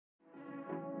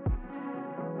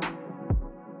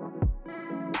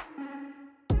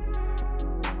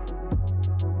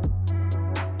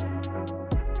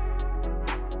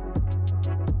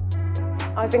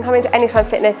I've been coming to Anytime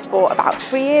Fitness for about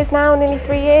 3 years now, nearly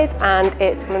 3 years, and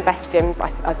it's one of the best gyms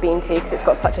I've been to because it's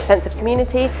got such a sense of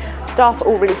community. Staff are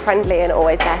all really friendly and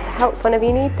always there to help whenever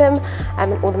you need them,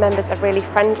 and all the members are really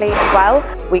friendly as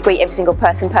well. We greet every single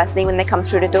person personally when they come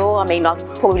through the door. I mean,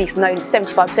 I've probably known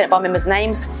 75% of our members'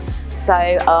 names, so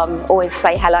always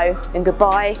say hello and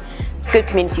goodbye. Good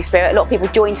community spirit. A lot of people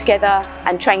join together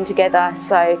and train together,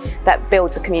 so that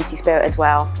builds a community spirit as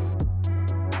well.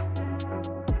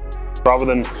 Rather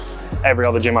than every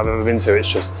other gym I've ever been to, it's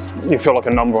just, you feel like a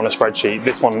number on a spreadsheet.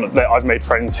 This one, I've made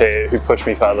friends here who pushed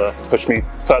me further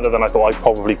than I thought I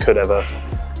probably could ever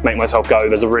make myself go.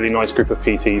 There's a really nice group of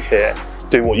PTs here.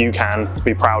 Do what you can,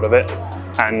 be proud of it,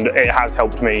 and it has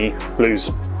helped me lose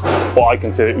what I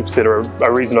consider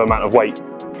a reasonable amount of weight.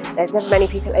 There's never many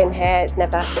people in here, it's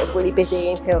never sort of really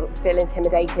busy and feel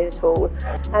intimidated at all.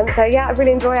 So yeah, I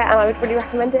really enjoy it and I would really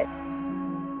recommend it.